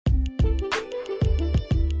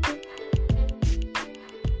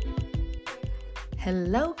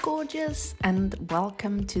Hello, gorgeous, and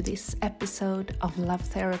welcome to this episode of Love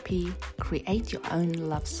Therapy Create Your Own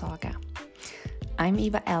Love Saga. I'm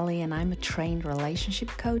Eva Ellie, and I'm a trained relationship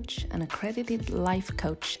coach, an accredited life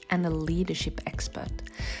coach, and a leadership expert.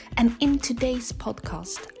 And in today's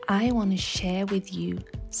podcast, I want to share with you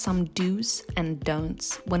some do's and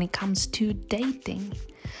don'ts when it comes to dating.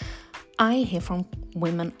 I hear from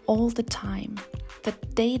women all the time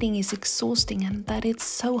that dating is exhausting and that it's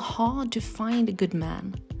so hard to find a good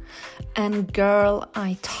man. And girl,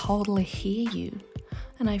 I totally hear you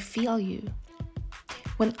and I feel you.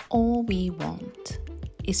 When all we want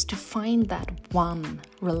is to find that one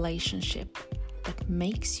relationship that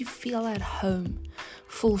makes you feel at home,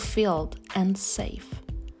 fulfilled and safe.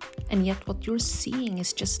 And yet what you're seeing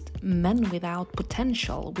is just men without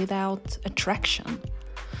potential, without attraction.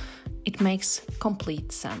 It makes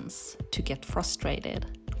complete sense to get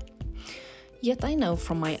frustrated. Yet I know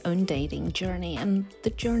from my own dating journey and the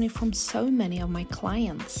journey from so many of my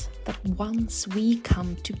clients that once we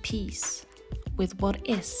come to peace with what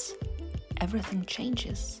is, everything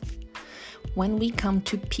changes. When we come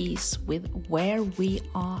to peace with where we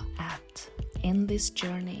are at in this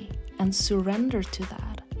journey and surrender to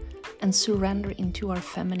that and surrender into our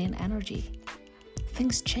feminine energy,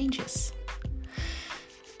 things changes.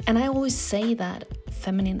 And I always say that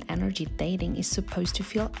feminine energy dating is supposed to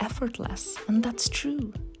feel effortless, and that's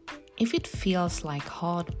true. If it feels like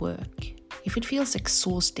hard work, if it feels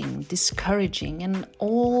exhausting, discouraging, and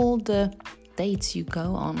all the dates you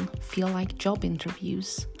go on feel like job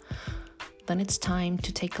interviews, then it's time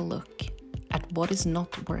to take a look at what is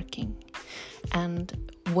not working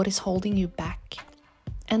and what is holding you back,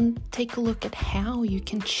 and take a look at how you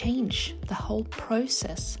can change the whole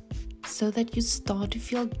process so that you start to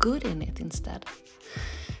feel good in it instead.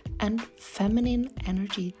 And feminine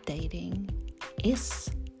energy dating is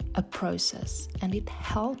a process, and it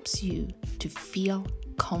helps you to feel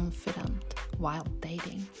confident while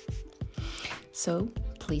dating. So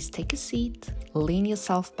please take a seat, lean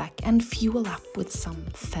yourself back, and fuel up with some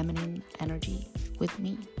feminine energy with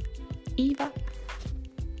me, Eva.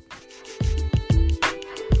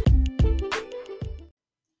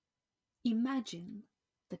 Imagine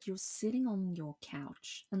that you're sitting on your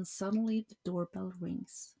couch and suddenly the doorbell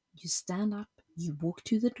rings. You stand up, you walk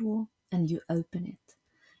to the door, and you open it.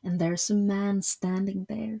 And there's a man standing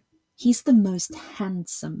there. He's the most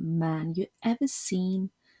handsome man you ever seen,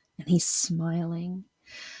 and he's smiling.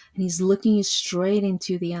 And he's looking you straight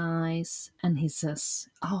into the eyes, and he says,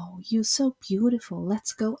 "Oh, you're so beautiful.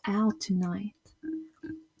 Let's go out tonight."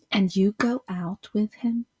 And you go out with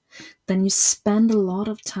him. Then you spend a lot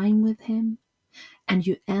of time with him. And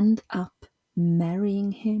you end up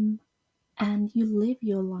marrying him, and you live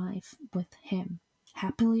your life with him,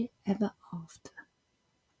 happily ever after.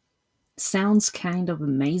 Sounds kind of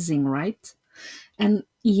amazing, right? And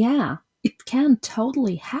yeah, it can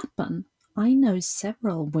totally happen. I know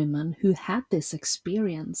several women who had this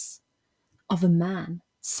experience of a man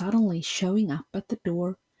suddenly showing up at the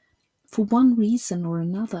door for one reason or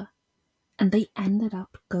another, and they ended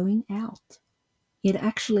up going out. It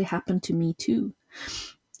actually happened to me too.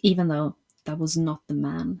 Even though that was not the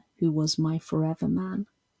man who was my forever man.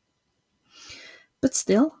 But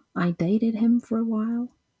still, I dated him for a while.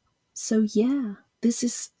 So yeah, this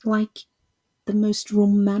is like the most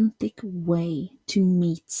romantic way to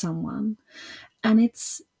meet someone. And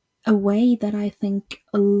it's a way that I think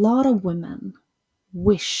a lot of women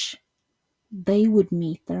wish they would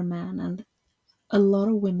meet their man. And a lot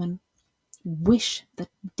of women wish that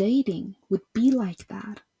dating would be like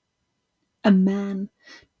that. A man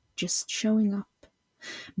just showing up,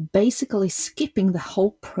 basically skipping the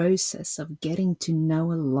whole process of getting to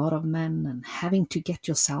know a lot of men and having to get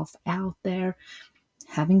yourself out there,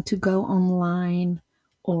 having to go online,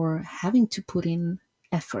 or having to put in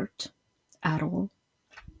effort at all.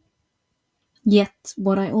 Yet,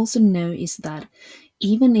 what I also know is that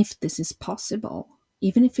even if this is possible,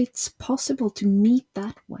 even if it's possible to meet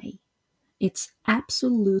that way, it's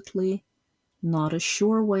absolutely not a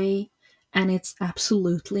sure way, and it's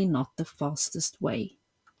absolutely not the fastest way.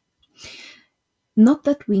 Not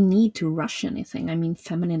that we need to rush anything. I mean,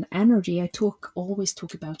 feminine energy, always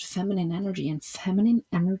talk about feminine energy, and feminine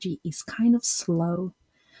energy is kind of slow.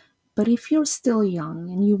 But if you're still young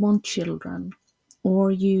and you want children, or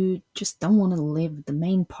you just don't want to live the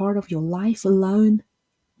main part of your life alone,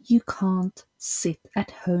 you can't sit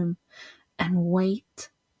at home and wait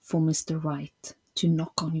for Mr. Right to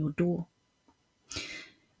knock on your door.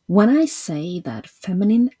 When I say that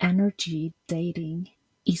feminine energy dating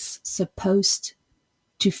is supposed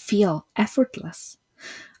to feel effortless,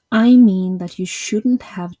 I mean that you shouldn't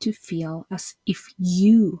have to feel as if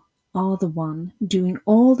you are the one doing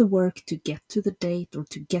all the work to get to the date or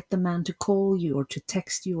to get the man to call you or to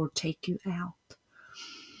text you or take you out.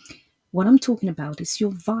 What I'm talking about is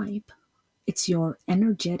your vibe. It's your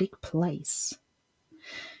energetic place.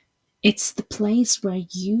 It's the place where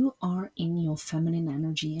you are in your feminine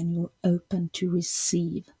energy and you're open to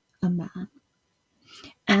receive a man.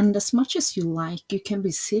 And as much as you like, you can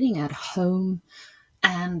be sitting at home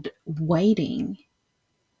and waiting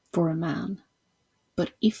for a man.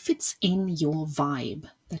 But if it's in your vibe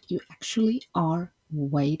that you actually are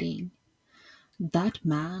waiting, that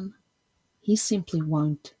man, he simply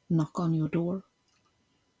won't knock on your door.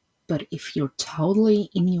 But if you're totally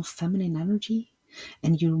in your feminine energy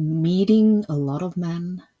and you're meeting a lot of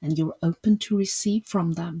men and you're open to receive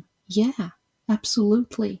from them, yeah,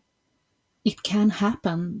 absolutely. It can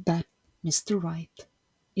happen that Mr. Right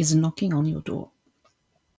is knocking on your door.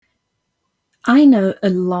 I know a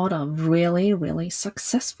lot of really, really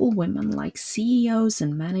successful women like CEOs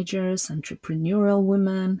and managers, entrepreneurial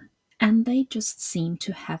women, and they just seem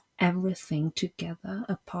to have everything together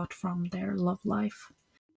apart from their love life.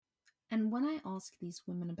 And when I ask these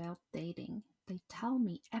women about dating, they tell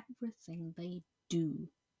me everything they do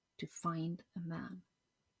to find a man.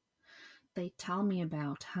 They tell me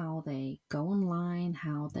about how they go online,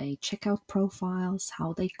 how they check out profiles,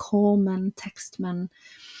 how they call men, text men,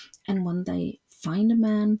 and when they find a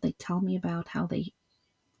man, they tell me about how they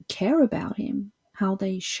care about him, how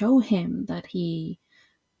they show him that he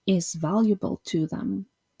is valuable to them.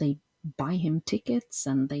 They buy him tickets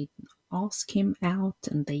and they ask him out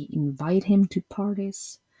and they invite him to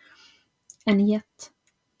parties. And yet,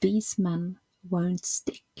 these men won't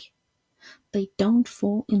stick. They don't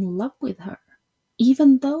fall in love with her.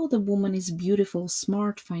 Even though the woman is beautiful,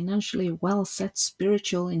 smart, financially well set,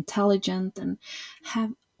 spiritual, intelligent, and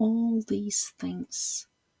have all these things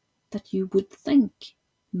that you would think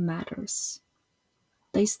matters,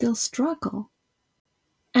 they still struggle.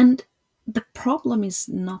 And the problem is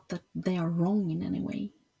not that they are wrong in any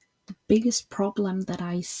way. The biggest problem that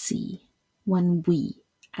I see when we,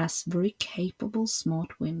 as very capable,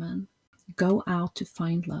 smart women, go out to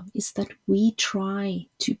find love is that we try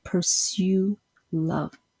to pursue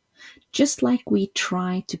love just like we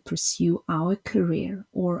try to pursue our career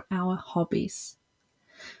or our hobbies.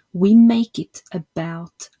 We make it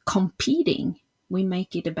about competing. We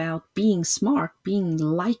make it about being smart, being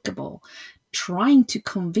likable, trying to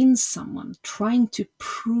convince someone, trying to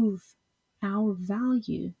prove our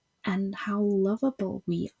value and how lovable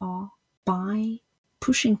we are by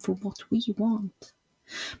pushing for what we want.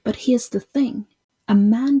 But here's the thing, a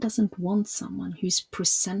man doesn't want someone who's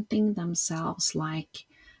presenting themselves like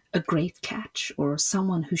a great catch or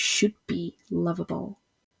someone who should be lovable.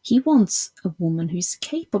 He wants a woman who's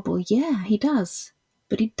capable, yeah, he does.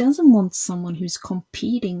 But he doesn't want someone who's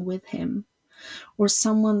competing with him or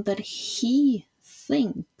someone that he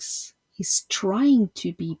thinks is trying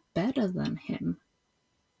to be better than him.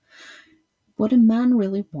 What a man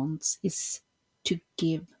really wants is to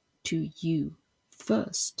give to you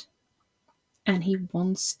first, and he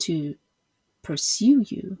wants to pursue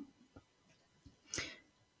you.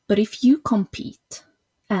 But if you compete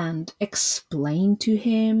and explain to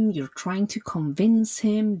him, you're trying to convince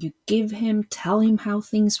him, you give him, tell him how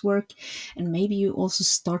things work, and maybe you also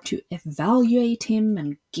start to evaluate him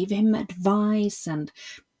and give him advice and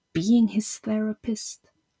being his therapist,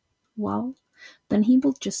 well, then he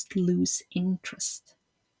will just lose interest.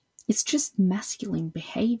 It's just masculine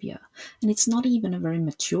behavior, and it's not even a very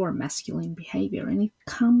mature masculine behavior, and it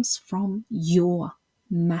comes from your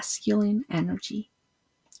masculine energy.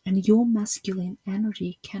 And your masculine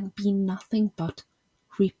energy can be nothing but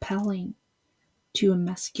repelling to a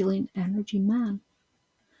masculine energy man.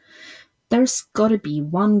 There's gotta be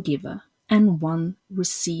one giver and one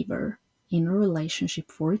receiver in a relationship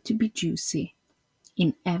for it to be juicy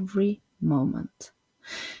in every moment.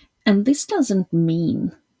 And this doesn't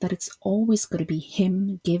mean that it's always got to be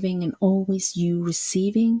him giving and always you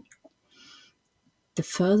receiving. The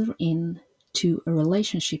further in to a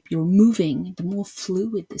relationship you're moving, the more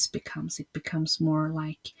fluid this becomes. It becomes more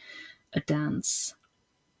like a dance.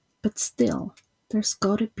 But still, there's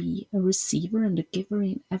got to be a receiver and a giver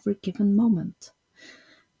in every given moment.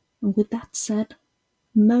 And with that said,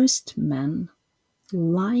 most men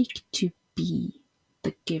like to be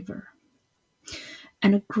the giver.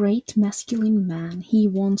 And a great masculine man, he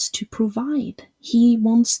wants to provide. He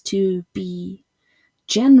wants to be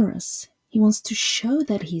generous. He wants to show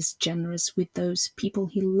that he's generous with those people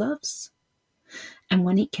he loves. And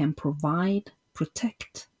when he can provide,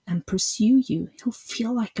 protect, and pursue you, he'll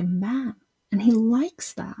feel like a man. And he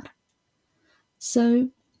likes that. So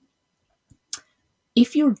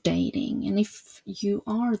if you're dating and if you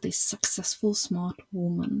are this successful, smart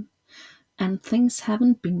woman and things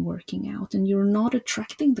haven't been working out and you're not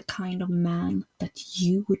attracting the kind of man that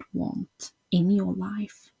you would want in your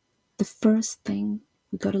life, the first thing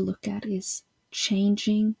we got to look at is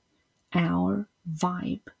changing our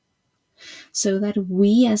vibe so that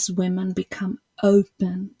we as women become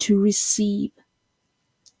open to receive,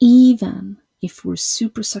 even if we're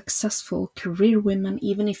super successful career women,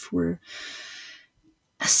 even if we're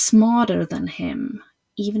smarter than him,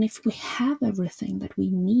 even if we have everything that we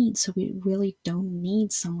need, so we really don't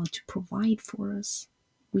need someone to provide for us,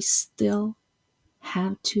 we still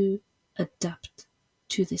have to adapt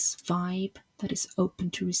to this vibe that is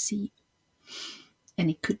open to receive. And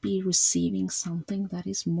it could be receiving something that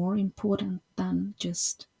is more important than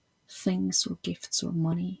just things or gifts or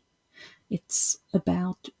money. It's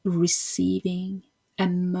about receiving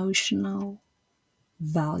emotional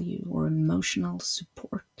value or emotional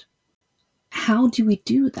support. How do we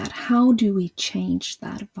do that? How do we change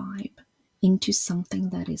that vibe into something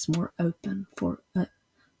that is more open for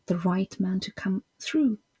the right man to come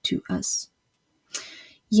through to us?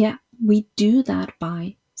 Yeah, we do that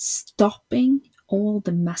by stopping all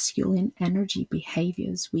the masculine energy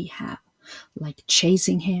behaviors we have, like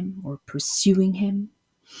chasing him or pursuing him.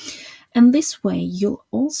 And this way, you'll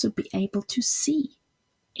also be able to see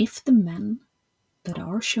if the men that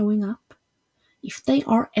are showing up, if they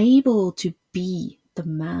are able to be the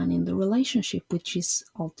man in the relationship, which is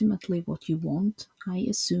ultimately what you want, I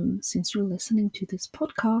assume, since you're listening to this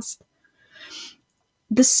podcast,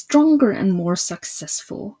 the stronger and more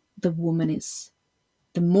successful the woman is,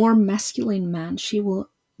 the more masculine man she will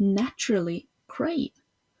naturally crave.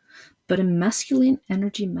 But a masculine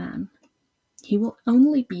energy man, he will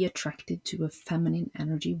only be attracted to a feminine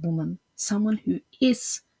energy woman, someone who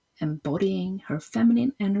is embodying her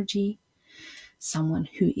feminine energy, someone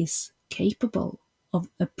who is capable of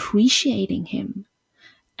appreciating him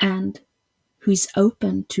and who is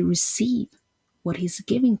open to receive what he's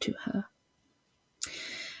giving to her.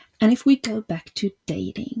 And if we go back to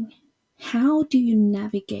dating, how do you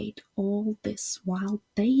navigate all this while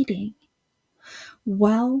dating?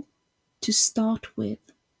 Well, to start with,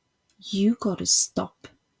 you gotta stop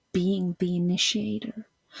being the initiator.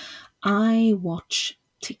 I watch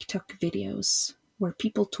TikTok videos where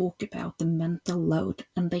people talk about the mental load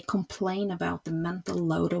and they complain about the mental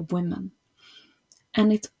load of women.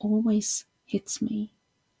 And it always hits me.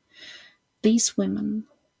 These women,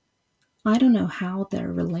 I don't know how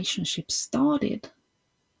their relationship started,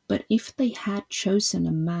 but if they had chosen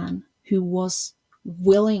a man who was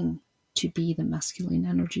willing to be the masculine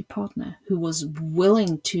energy partner, who was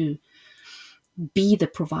willing to be the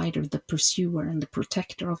provider, the pursuer, and the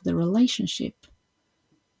protector of the relationship,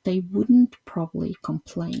 they wouldn't probably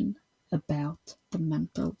complain about the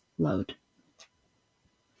mental load.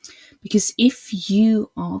 Because if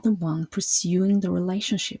you are the one pursuing the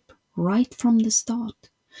relationship right from the start,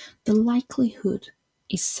 the likelihood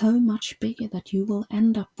is so much bigger that you will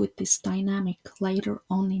end up with this dynamic later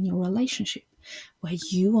on in your relationship, where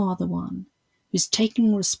you are the one who's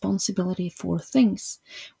taking responsibility for things,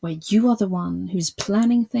 where you are the one who's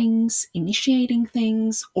planning things, initiating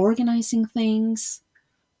things, organizing things,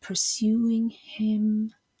 pursuing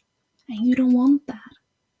him, and you don't want that.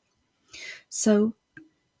 So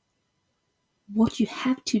what you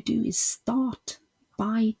have to do is start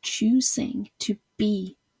by choosing to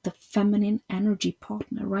be the feminine energy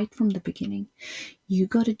partner right from the beginning. You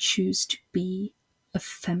got to choose to be a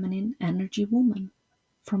feminine energy woman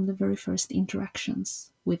from the very first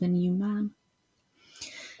interactions with a new man.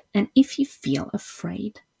 And if you feel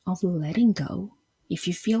afraid of letting go, if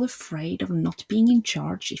you feel afraid of not being in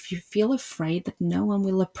charge, if you feel afraid that no one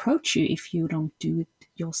will approach you if you don't do it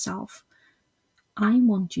yourself, I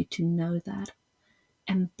want you to know that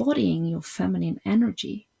embodying your feminine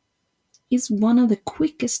energy is one of the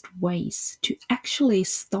quickest ways to actually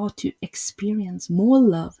start to experience more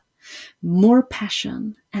love, more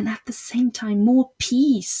passion, and at the same time more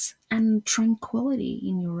peace and tranquility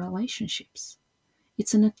in your relationships.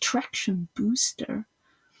 It's an attraction booster,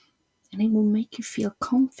 and it will make you feel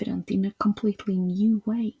confident in a completely new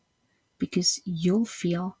way because you'll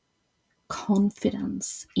feel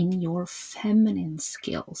confidence in your feminine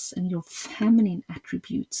skills and your feminine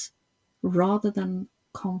attributes rather than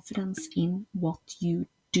confidence in what you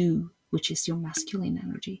do, which is your masculine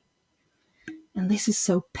energy. And this is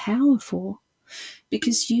so powerful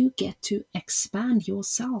because you get to expand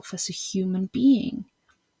yourself as a human being.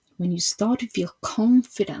 When you start to feel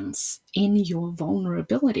confidence in your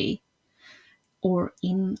vulnerability, or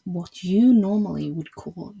in what you normally would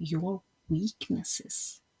call your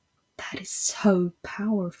weaknesses. That is so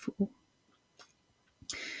powerful.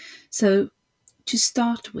 So, to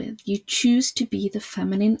start with, you choose to be the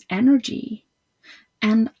feminine energy.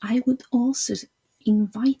 And I would also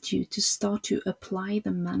invite you to start to apply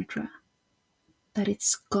the mantra that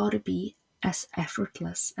it's gotta be as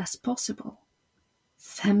effortless as possible.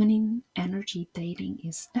 Feminine energy dating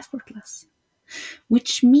is effortless,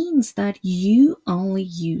 which means that you only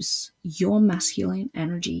use your masculine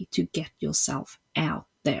energy to get yourself out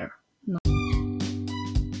there.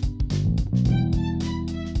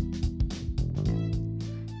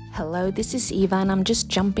 Hello, this is Eva, and I'm just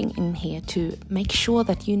jumping in here to make sure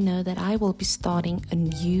that you know that I will be starting a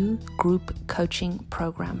new group coaching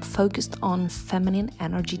program focused on feminine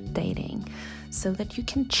energy dating so that you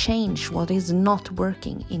can change what is not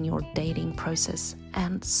working in your dating process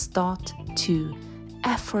and start to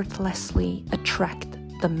effortlessly attract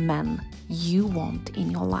the men you want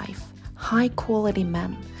in your life. High quality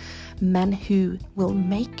men, men who will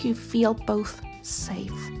make you feel both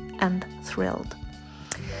safe and thrilled.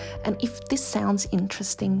 And if this sounds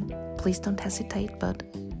interesting, please don't hesitate, but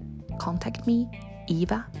contact me,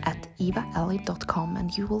 eva@evaellie.com,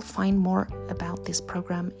 and you will find more about this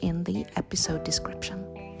program in the episode description.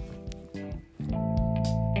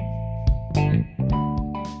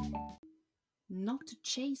 Not to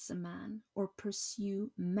chase a man or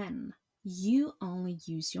pursue men. You only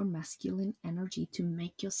use your masculine energy to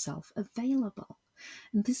make yourself available.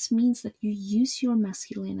 And this means that you use your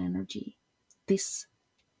masculine energy, this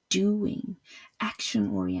doing,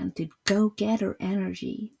 action-oriented, go-getter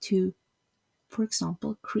energy to, for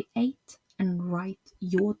example, create and write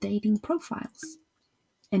your dating profiles.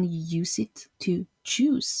 And you use it to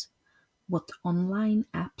choose what online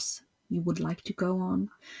apps you would like to go on.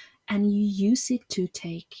 And you use it to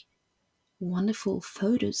take wonderful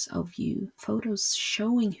photos of you, photos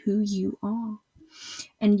showing who you are.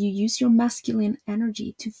 And you use your masculine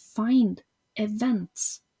energy to find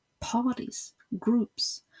events, parties,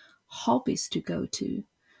 groups, hobbies to go to.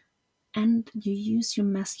 And you use your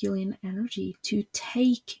masculine energy to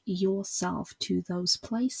take yourself to those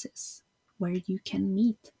places where you can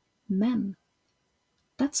meet men.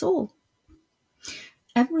 That's all.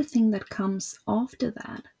 Everything that comes after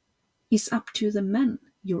that is up to the men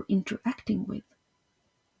you're interacting with.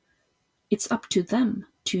 It's up to them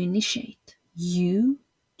to initiate. You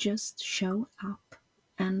just show up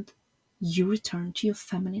and you return to your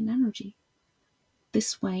feminine energy.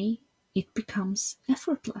 This way, it becomes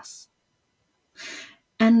effortless.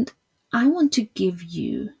 And I want to give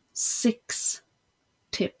you 6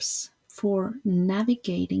 tips for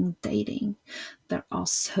navigating dating. There are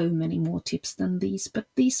so many more tips than these, but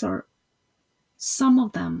these are some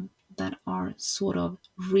of them that are sort of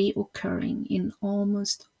reoccurring in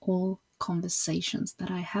almost all conversations that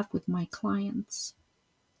I have with my clients.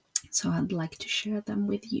 So I'd like to share them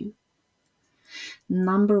with you.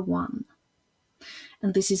 Number 1,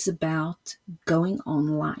 and this is about going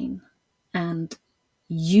online and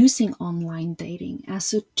using online dating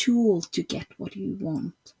as a tool to get what you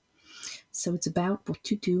want. So it's about what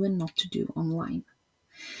to do and not to do online.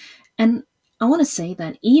 And I want to say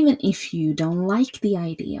that even if you don't like the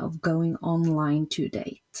idea of going online to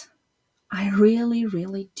date, I really,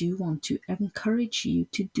 really do want to encourage you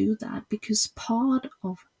to do that, because part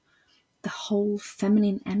of the whole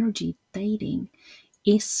feminine energy dating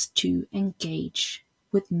is to engage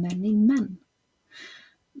with many men.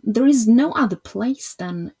 There is no other place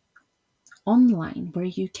than online where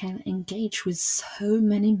you can engage with so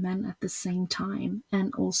many men at the same time,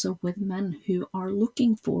 and also with men who are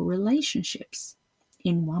looking for relationships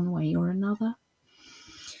in one way or another.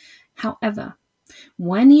 However,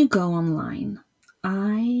 when you go online,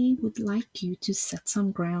 I would like you to set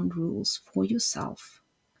some ground rules for yourself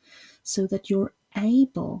so that you're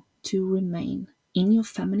able to remain in your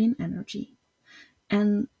feminine energy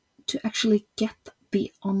and to actually get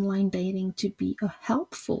the online dating to be a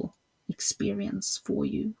helpful experience for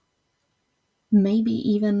you. Maybe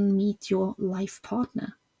even meet your life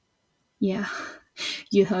partner. Yeah,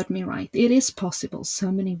 you heard me right. It is possible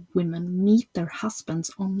so many women meet their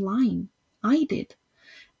husbands online. I did.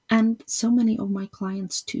 And so many of my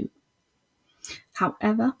clients too.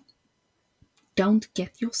 However, don't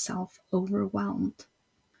get yourself overwhelmed,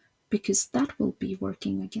 because that will be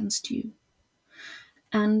working against you.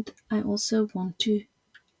 And I also want to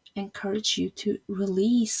encourage you to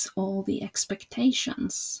release all the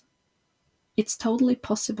expectations. It's totally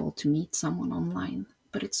possible to meet someone online,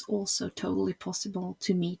 but it's also totally possible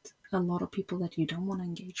to meet a lot of people that you don't want to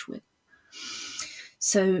engage with.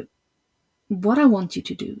 So what I want you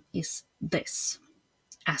to do is this.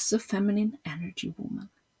 As a feminine energy woman,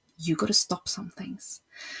 you gotta stop some things.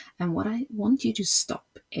 And what I want you to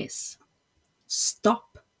stop is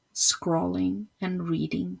stop scrolling and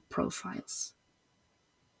reading profiles.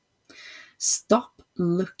 Stop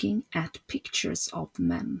looking at pictures of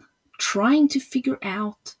men, trying to figure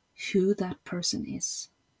out who that person is.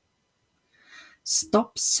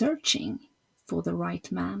 Stop searching for the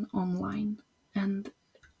right man online and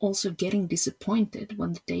also getting disappointed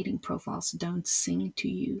when the dating profiles don't sing to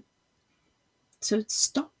you. So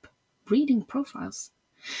stop reading profiles.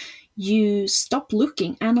 You stop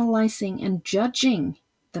looking, analyzing, and judging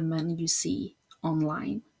the men you see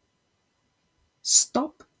online.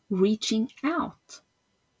 Stop reaching out,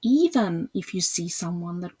 even if you see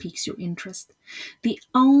someone that piques your interest. The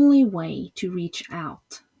only way to reach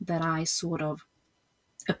out that I sort of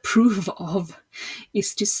approve of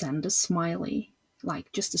is to send a smiley,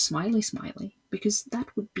 like just a smiley, because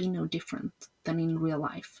that would be no different than in real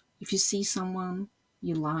life. If you see someone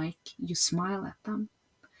you like, you smile at them.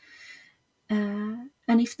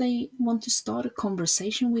 And if they want to start a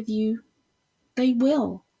conversation with you, they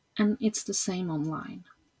will. And it's the same online.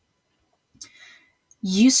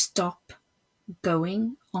 You stop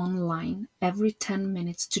going online every 10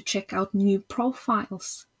 minutes to check out new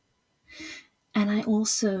profiles. And I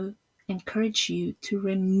also encourage you to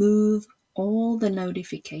remove all the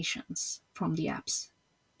notifications from the apps,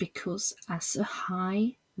 because as a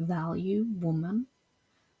high value woman,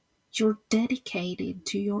 you're dedicated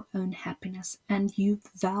to your own happiness and you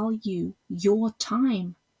value your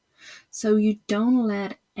time. So you don't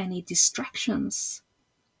let any distractions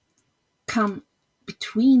come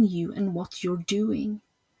between you and what you're doing.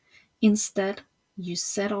 Instead, you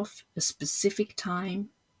set off a specific time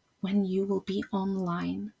when you will be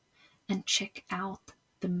online and check out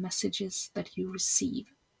the messages that you receive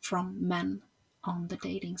from men on the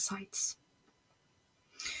dating sites.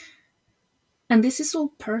 And this is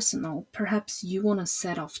all personal. Perhaps you want to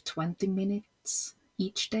set off 20 minutes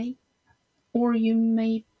each day, or you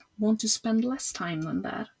may want to spend less time than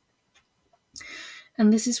that.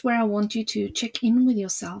 And this is where I want you to check in with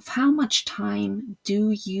yourself. How much time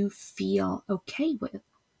do you feel okay with?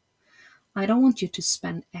 I don't want you to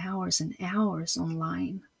spend hours and hours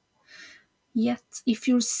online. Yet, if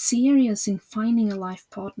you're serious in finding a life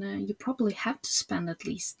partner, you probably have to spend at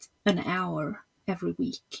least an hour every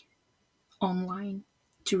week online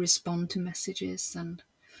to respond to messages and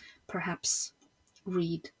perhaps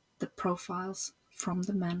read the profiles from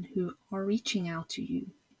the men who are reaching out to you.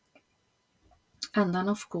 And then,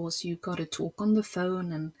 of course, you got to talk on the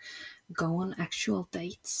phone and go on actual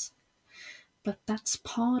dates. But that's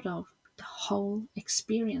part of the whole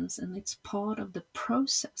experience, and it's part of the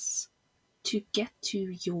process to get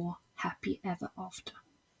to your happy ever after.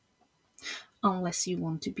 Unless you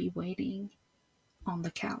want to be waiting on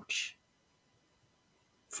the couch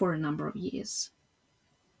for a number of years.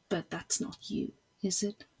 But that's not you, is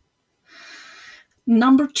it?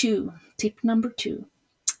 Tip number two,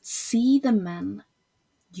 see the men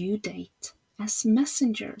you date as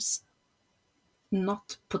messengers,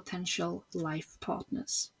 not potential life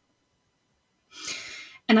partners.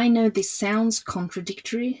 And I know this sounds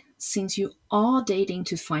contradictory since you are dating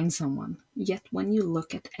to find someone, yet when you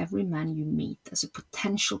look at every man you meet as a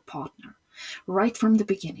potential partner right from the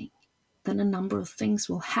beginning, then a number of things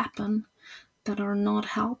will happen that are not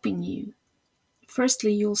helping you.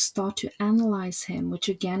 Firstly, you'll start to analyze him, which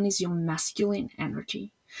again is your masculine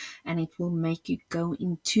energy, and it will make you go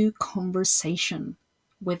into conversation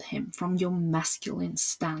with him from your masculine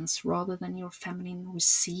stance rather than your feminine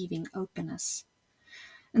receiving openness.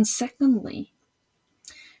 And secondly,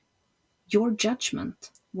 your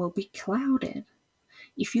judgment will be clouded.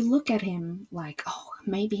 If you look at him like, oh,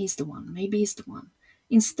 maybe he's the one, maybe he's the one,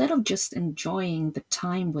 instead of just enjoying the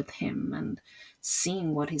time with him and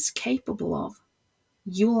seeing what he's capable of,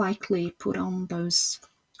 you likely put on those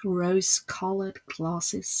rose-colored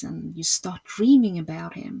glasses and you start dreaming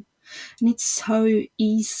about him. And it's so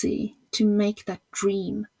easy to make that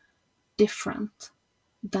dream different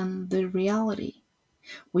than the reality.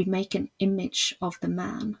 We make an image of the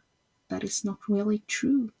man that is not really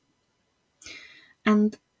true.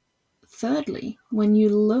 And thirdly, when you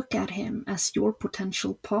look at him as your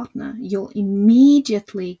potential partner, you'll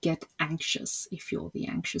immediately get anxious if you're the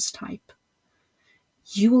anxious type.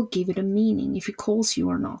 You will give it a meaning if he calls you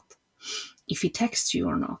or not, if he texts you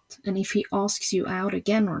or not, and if he asks you out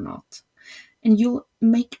again or not. And you'll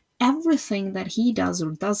make everything that he does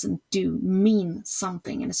or doesn't do mean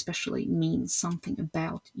something, and especially mean something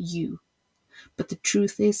about you. But the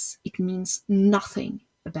truth is, it means nothing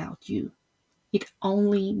about you. It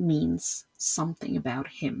only means something about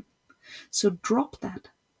him. So drop that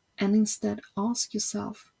and instead ask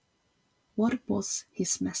yourself, what was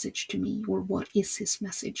his message to me, or what is his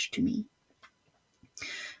message to me?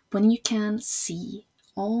 When you can see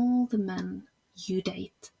all the men you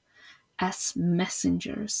date as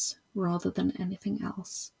messengers rather than anything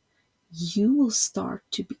else, you will start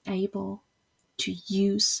to be able to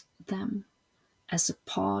use them as a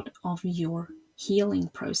part of your healing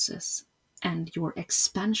process and your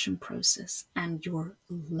expansion process and your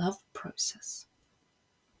love process.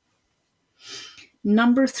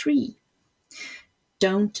 Number 3,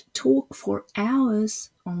 don't talk for hours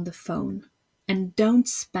on the phone, and don't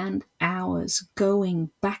spend hours going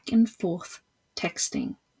back and forth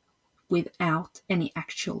texting without any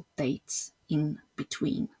actual dates in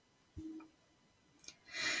between.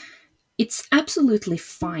 It's absolutely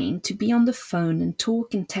fine to be on the phone and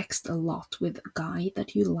talk and text a lot with a guy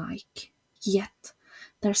that you like, yet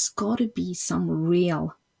there's gotta be some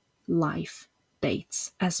real life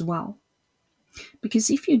dates as well. Because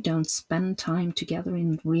if you don't spend time together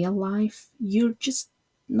in real life, you're just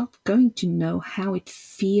not going to know how it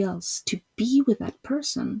feels to be with that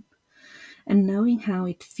person. And knowing how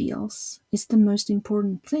it feels is the most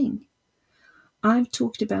important thing. I've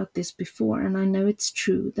talked about this before, and I know it's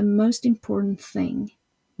true. The most important thing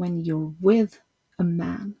when you're with a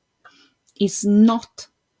man is not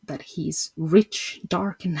that he's rich,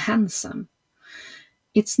 dark, and handsome.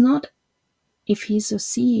 It's not if he's a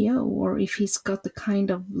CEO or if he's got the kind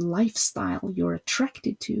of lifestyle you're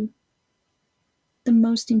attracted to. The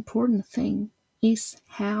most important thing is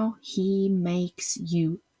how he makes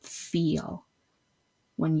you feel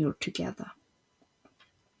when you're together.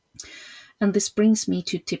 And this brings me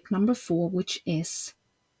to tip number 4, which is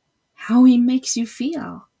how he makes you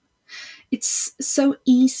feel. It's so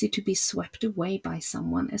easy to be swept away by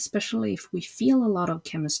someone, especially if we feel a lot of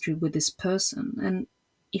chemistry with this person, and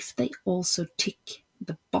if they also tick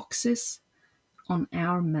the boxes on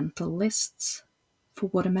our mental lists for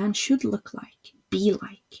what a man should look like, be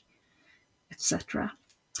like, etc.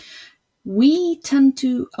 We tend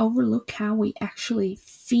to overlook how we actually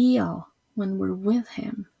feel when we're with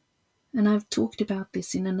him. And I've talked about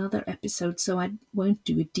this in another episode, so I won't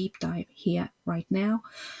do a deep dive here right now.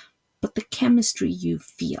 But the chemistry you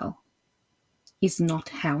feel is not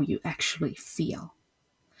how you actually feel.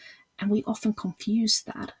 And we often confuse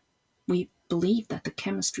that. We believe that the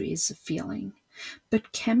chemistry is a feeling.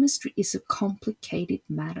 But chemistry is a complicated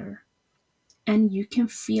matter. And you can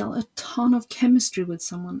feel a ton of chemistry with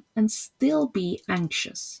someone and still be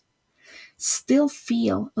anxious. Still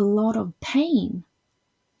feel a lot of pain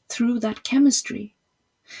through that chemistry.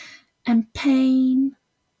 And pain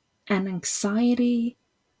and anxiety,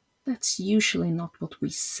 that's usually not what we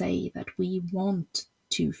say that we want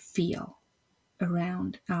to feel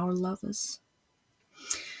around our lovers.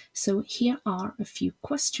 So here are a few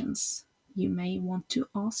questions you may want to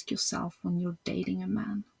ask yourself when you're dating a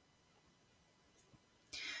man.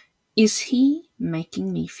 Is he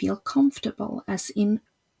making me feel comfortable, as in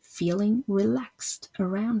feeling relaxed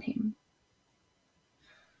around him?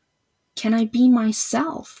 Can I be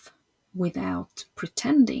myself without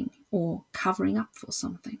pretending or covering up for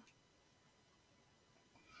something?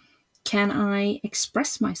 Can I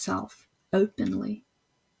express myself openly?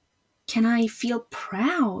 Can I feel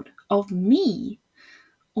proud of me?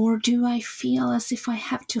 Or do I feel as if I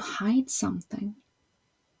have to hide something?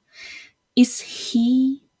 Is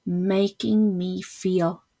he making me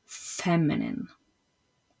feel feminine?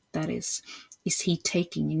 That is he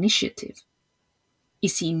taking initiative?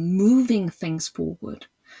 Is he moving things forward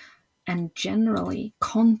and generally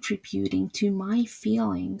contributing to my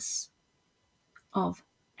feelings of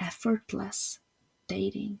effortless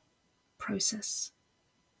dating process?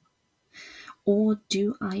 Or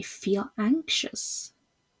do I feel anxious?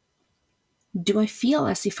 Do I feel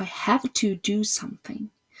as if I have to do something?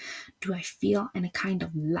 Do I feel any kind of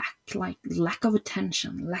like lack of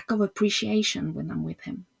attention, lack of appreciation when I'm with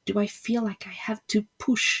him? Do I feel like I have to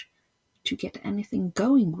push to get anything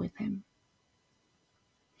going with him?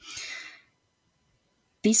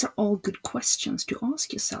 These are all good questions to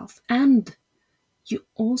ask yourself. And you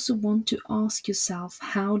also want to ask yourself,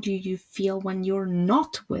 how do you feel when you're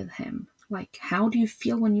not with him? Like, how do you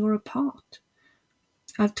feel when you're apart?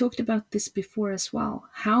 I've talked about this before as well.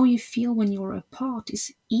 How you feel when you're apart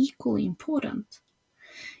is equally important.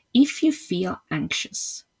 If you feel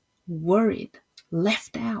anxious, worried,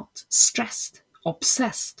 left out, stressed,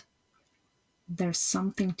 obsessed, there's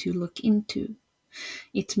something to look into.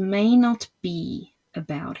 It may not be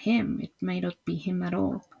about him. It may not be him at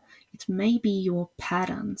all. It may be your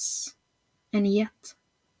patterns. And yet,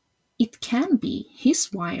 It can be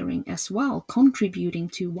his wiring as well, contributing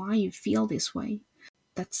to why you feel this way,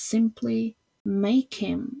 that simply make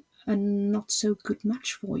him a not so good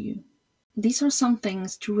match for you. These are some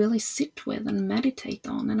things to really sit with and meditate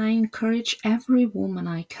on, and I encourage every woman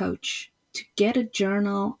I coach to get a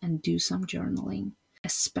journal and do some journaling,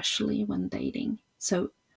 especially when dating. So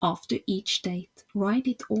after each date, write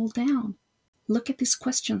it all down. Look at these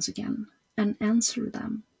questions again and answer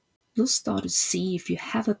them. You'll start to see if you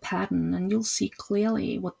have a pattern, and you'll see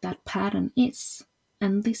clearly what that pattern is.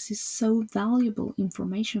 And this is so valuable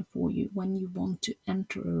information for you when you want to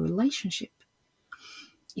enter a relationship.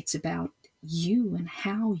 It's about you and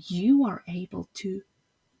how you are able to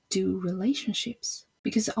do relationships.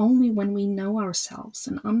 Because only when we know ourselves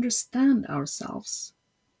and understand ourselves,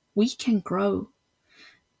 we can grow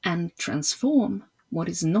and transform what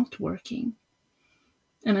is not working.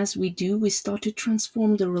 And as we do, we start to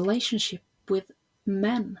transform the relationship with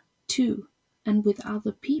men too, and with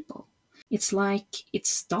other people. It's like it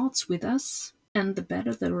starts with us, and the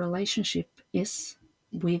better the relationship is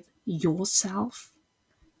with yourself,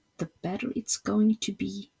 the better it's going to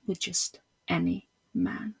be with just any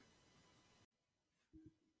man.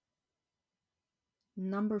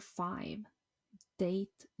 Number 5,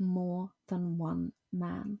 date more than one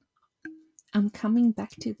man. I'm coming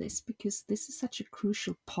back to this because this is such a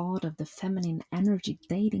crucial part of the feminine energy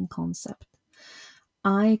dating concept.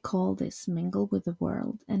 I call this mingle with the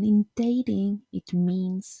world, and in dating, it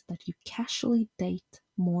means that you casually date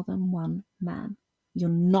more than one man. You're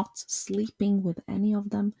not sleeping with any of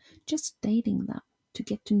them, just dating them to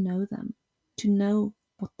get to know them, to know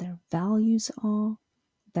what their values are,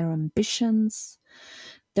 their ambitions,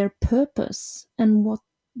 their purpose, and what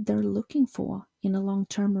they're looking for in a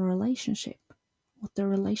long-term relationship, what their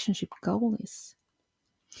relationship goal is.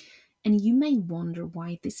 And you may wonder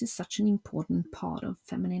why this is such an important part of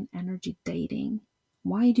feminine energy dating.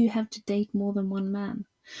 Why do you have to date more than one man?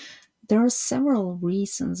 There are several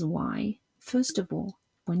reasons why. First of all,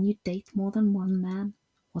 when you date more than one man,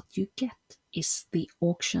 what you get is the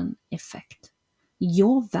auction effect.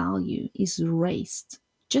 Your value is raised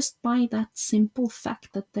just by that simple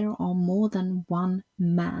fact that there are more than one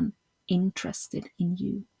man interested in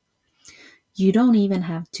you. You don't even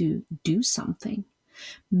have to do something.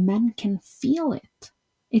 Men can feel it.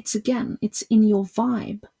 It's in your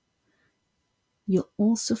vibe. You'll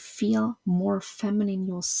also feel more feminine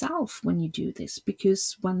yourself when you do this,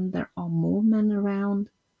 because when there are more men around,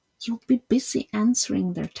 you'll be busy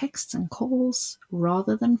answering their texts and calls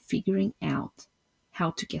rather than figuring out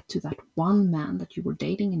how to get to that one man that you were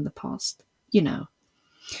dating in the past. You know,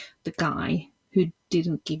 the guy who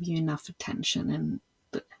didn't give you enough attention and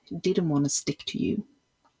didn't want to stick to you.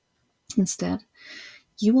 Instead,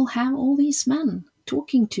 you will have all these men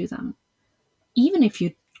talking to them. Even if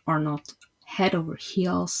you are not head over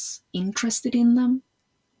heels interested in them,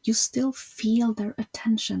 you still feel their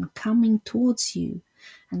attention coming towards you,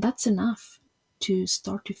 and that's enough to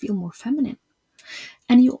start to feel more feminine.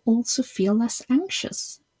 And you also feel less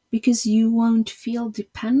anxious because you won't feel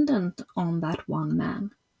dependent on that one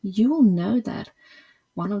man. You will know that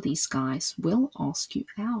one of these guys will ask you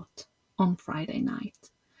out on Friday night,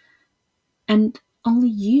 and only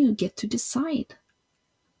you get to decide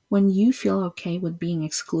when you feel okay with being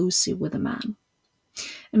exclusive with a man.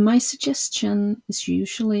 And my suggestion is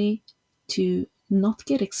usually to not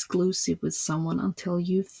get exclusive with someone until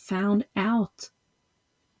you've found out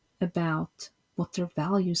about what their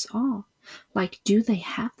values are. Like, do they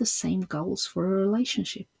have the same goals for a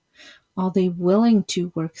relationship? Are they willing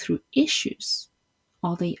to work through issues?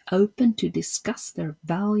 Are they open to discuss their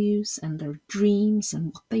values and their dreams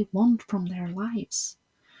and what they want from their lives?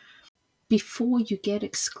 Before you get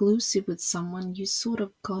exclusive with someone, you sort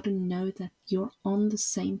of got to know that you're on the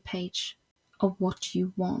same page of what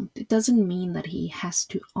you want. It doesn't mean that he has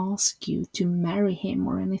to ask you to marry him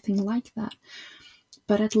or anything like that,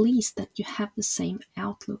 but at least that you have the same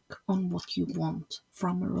outlook on what you want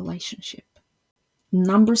from a relationship.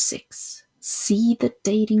 Number 6, see the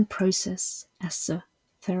dating process as a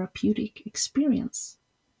therapeutic experience.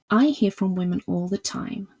 I hear from women all the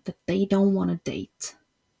time that they don't want to date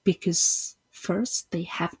because first they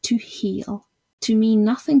have to heal. To me,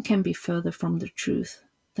 nothing can be further from the truth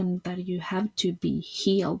than that you have to be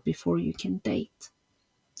healed before you can date.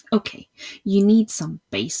 Okay, you need some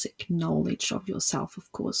basic knowledge of yourself,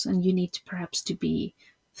 of course, and you need perhaps to be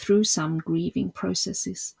through some grieving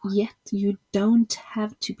processes, yet you don't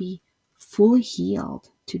have to be fully healed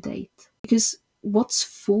to date. Because what's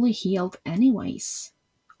fully healed anyways?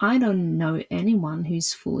 I don't know anyone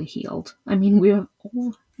who's fully healed. I mean,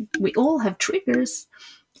 we all have triggers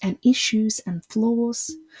and issues and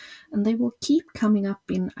flaws, And they will keep coming up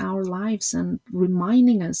in our lives and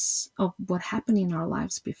reminding us of what happened in our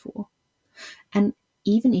lives before. And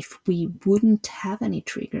even if we wouldn't have any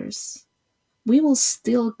triggers, we will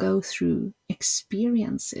still go through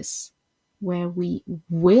experiences where we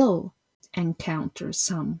will encounter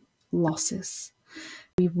some losses.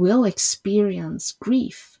 We will experience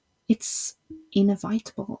grief. It's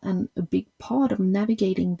inevitable, and a big part of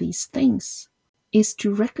navigating these things is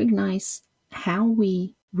to recognize how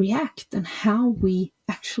we react and how we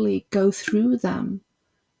actually go through them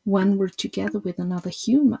when we're together with another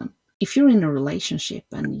human. If you're in a relationship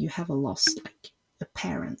and you have a loss, like a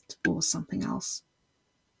parent or something else,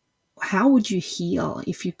 how would you heal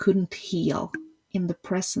if you couldn't heal in the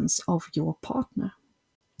presence of your partner?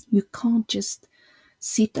 You can't just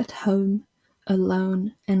sit at home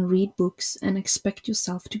alone and read books and expect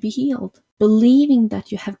yourself to be healed. Believing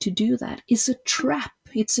that you have to do that is a trap.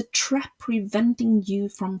 It's a trap preventing you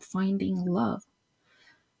from finding love.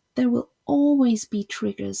 There will always be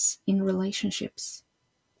triggers in relationships,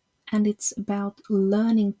 and it's about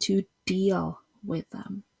learning to deal with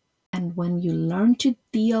them. And when you learn to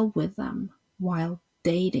deal with them while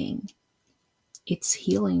dating, it's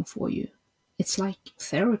healing for you. It's like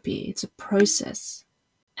therapy, it's a process.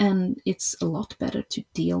 And it's a lot better to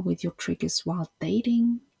deal with your triggers while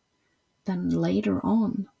dating than later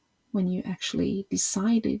on when you actually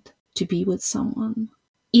decided to be with someone.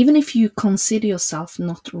 Even if you consider yourself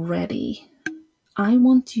not ready, I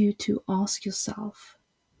want you to ask yourself,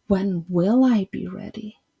 when will I be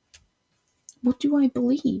ready? What do I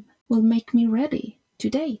believe will make me ready to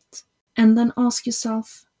date? And then ask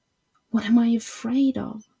yourself, what am I afraid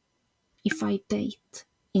of if I date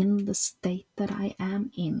in the state that I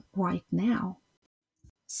am in right now?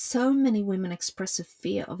 So many women express a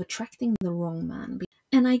fear of attracting the wrong man.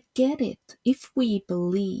 And I get it. If we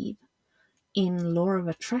believe in law of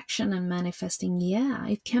attraction and manifesting, yeah,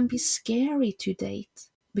 it can be scary to date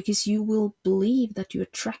because you will believe that you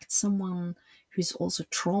attract someone who's also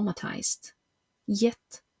traumatized.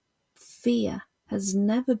 Yet, fear has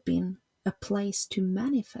never been a place to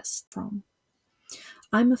manifest from.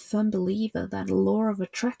 I'm a firm believer that law of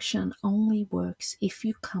attraction only works if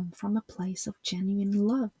you come from a place of genuine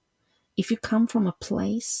love. If you come from a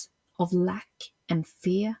place of lack and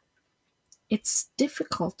fear, it's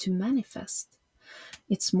difficult to manifest.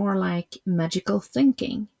 It's more like magical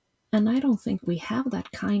thinking, and I don't think we have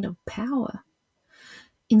that kind of power.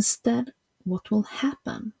 Instead, what will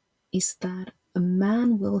happen is that a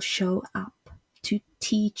man will show up to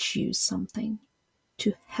teach you something,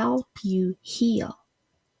 to help you heal.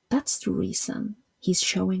 That's the reason he's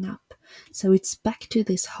showing up. So it's back to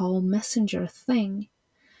this whole messenger thing.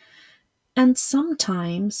 And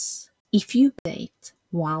sometimes, if you date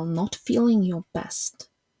while not feeling your best,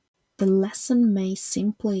 the lesson may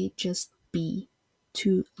simply just be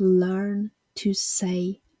to learn to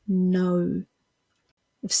say no.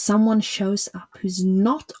 If someone shows up who's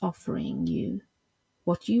not offering you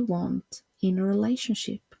what you want in a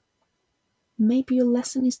relationship, maybe your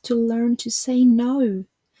lesson is to learn to say no.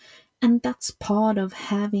 And that's part of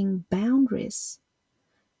having boundaries.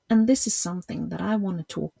 And this is something that I want to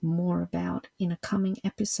talk more about in a coming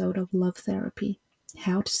episode of Love Therapy.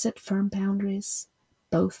 How to set firm boundaries,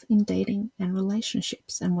 both in dating and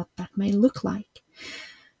relationships, and what that may look like.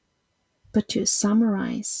 But to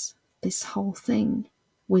summarize this whole thing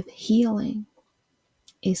with healing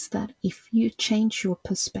is that if you change your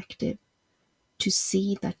perspective to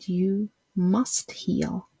see that you must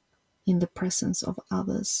heal in the presence of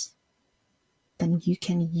others, then you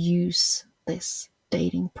can use this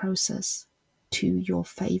dating process to your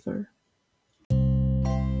favor.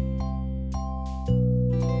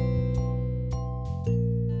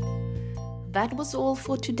 That was all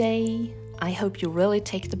for today. I hope you really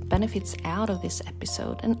take the benefits out of this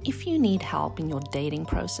episode. And if you need help in your dating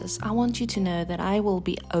process, I want you to know that I will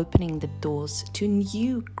be opening the doors to a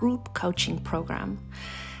new group coaching program.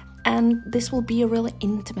 And this will be a really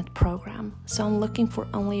intimate program. So I'm looking for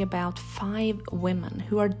only about 5 women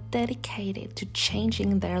who are dedicated to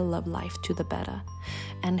changing their love life to the better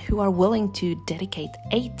and who are willing to dedicate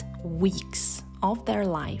 8 weeks of their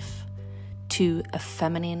life to a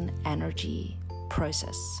feminine energy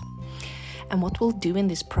process. And what we'll do in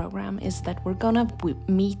this program is that we're gonna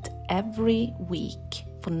meet every week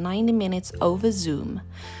for 90 minutes over Zoom.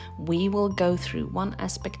 We will go through one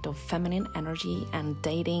aspect of feminine energy and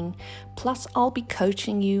dating, plus I'll be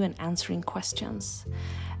coaching you and answering questions.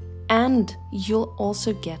 And you'll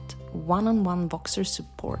also get one-on-one Voxer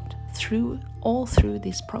support through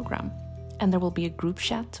this program. And there will be a group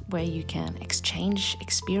chat where you can exchange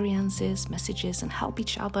experiences, messages, and help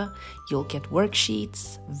each other. You'll get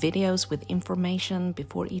worksheets, videos with information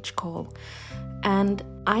before each call. And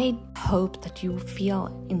I hope that you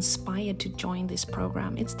feel inspired to join this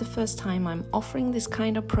program. It's the first time I'm offering this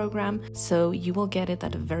kind of program, so you will get it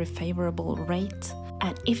at a very favorable rate.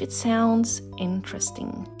 And if it sounds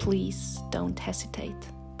interesting, please don't hesitate,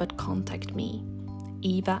 but contact me,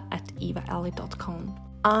 eva@evaellie.com.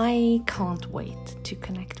 I can't wait to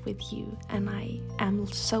connect with you, and I am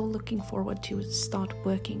so looking forward to start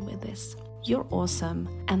working with this. You're awesome,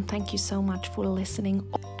 and thank you so much for listening,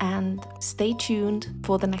 and stay tuned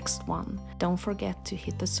for the next one. Don't forget to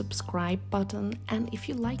hit the subscribe button, and if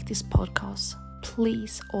you like this podcast,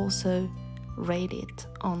 please also rate it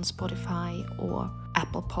on Spotify or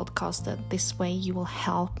Apple Podcaster. This way you will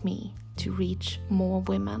help me to reach more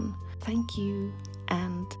women. Thank you,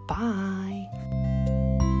 and bye.